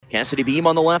Cassidy Beam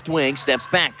on the left wing, steps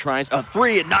back, tries a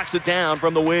three, and knocks it down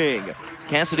from the wing.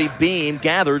 Cassidy Beam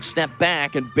gathered, stepped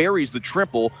back, and buries the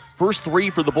triple. First three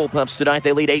for the Bullpups tonight.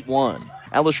 They lead 8-1.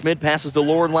 Ella Schmid passes to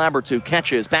Lauren Labertu,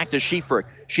 catches, back to Schiefrick.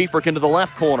 Schiefrick into the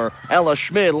left corner. Ella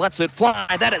Schmid lets it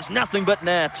fly. That is nothing but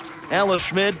net. Ella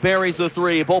Schmid buries the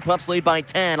three. Bullpups lead by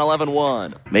 10,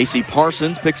 11-1. Macy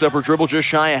Parsons picks up her dribble just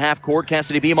shy of half court.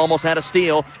 Cassidy Beam almost had a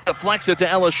steal. Deflects it to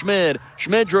Ella Schmid.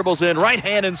 Schmid dribbles in, right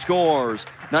hand, and scores.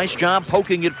 Nice job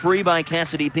poking it free by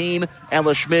Cassidy Beam.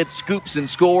 Ella Schmid scoops and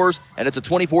scores, and it's a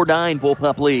 24-9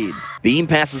 Bullpup lead. Beam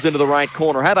passes into the right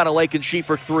corner. How about a Lakin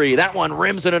Schiefrick three? That one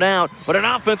rims in and out, but an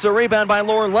offensive rebound by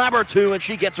Lauren Labertu, and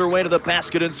she gets her way to the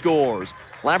basket and scores.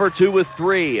 Labertu with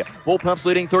three. Bullpups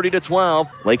leading 30-12.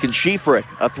 Lakin Schiefrick,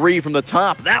 a three from the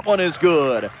top. That one is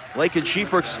good. Lakin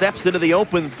Schiefrick steps into the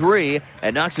open three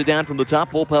and knocks it down from the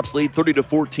top. Bullpups lead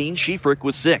 30-14. Schiefrick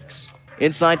with six.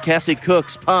 Inside, Cassie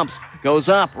Cooks pumps, goes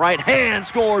up, right hand,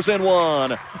 scores and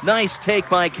one. Nice take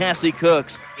by Cassie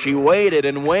Cooks. She waited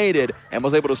and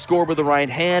was able to score with the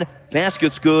right hand.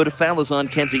 Basket's good. Foul is on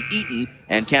Kenzie Eaton,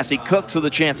 and Cassie Cooks with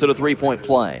a chance at a three-point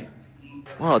play.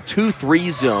 Well, a 2-3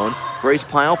 zone. Grace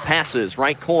Pyle passes,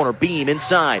 right corner, Beam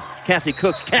inside. Cassie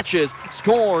Cooks catches,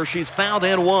 scores. She's fouled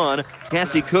and one.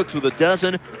 Cassie Cooks with a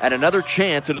dozen and another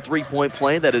chance at a three-point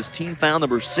play. That is team foul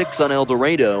number 6 on El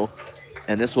Dorado.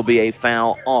 And this will be a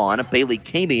foul on Bailey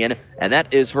Camion, and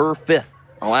that is her 5th.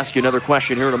 I'll ask you another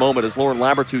question here in a moment as Lauren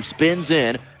Labertu spins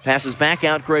in, passes back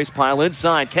out Grace Pyle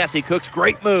inside. Cassie Cooks,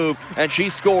 great move, and she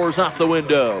scores off the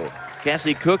window.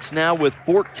 Cassie Cooks now with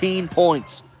 14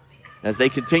 points. As they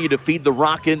continue to feed the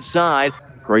rock inside,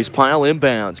 Grace Pyle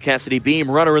inbounds. Cassidy Beam,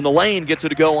 runner in the lane, gets it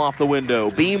to go off the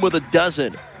window. Beam with a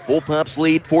dozen. Bullpups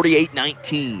lead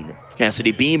 48-19.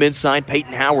 Cassidy Beam inside,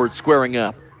 Peyton Howard squaring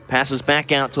up. Passes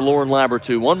back out to Lauren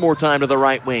Labertu. One more time to the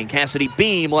right wing. Cassidy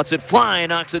Beam lets it fly and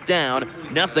knocks it down.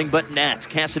 Nothing but net.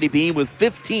 Cassidy Beam with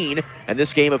 15, and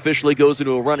this game officially goes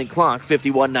into a running clock,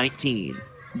 51-19.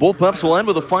 Bullpups will end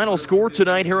with a final score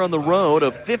tonight here on the road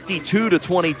of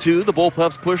 52-22. The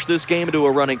Bullpups push this game into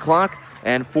a running clock,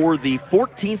 and for the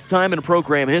 14th time in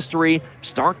program history,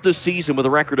 start the season with a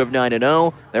record of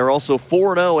 9-0. They're also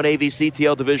 4-0 in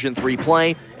AVCTL Division III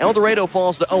play. El Dorado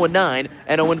falls to 0-9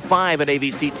 and 0-5 in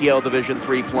AVCTL Division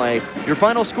III play. Your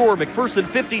final score, McPherson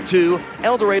 52,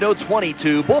 El Dorado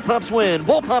 22. Bullpups win.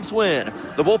 Bullpups win.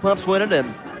 The Bullpups win it,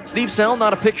 and Steve Sell,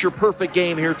 not a picture-perfect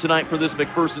game here tonight for this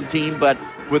McPherson team, but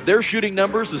with their shooting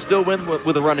numbers to still win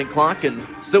with a running clock and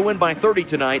still win by 30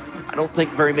 tonight, I don't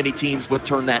think very many teams would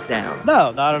turn that down.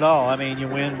 No, not at all. I mean, you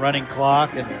win running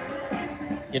clock, and,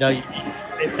 you know,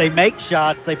 if they make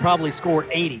shots, they probably score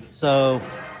 80. So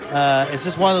it's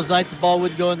just one of those nights the ball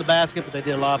wouldn't go in the basket, but they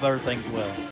did a lot of other things well.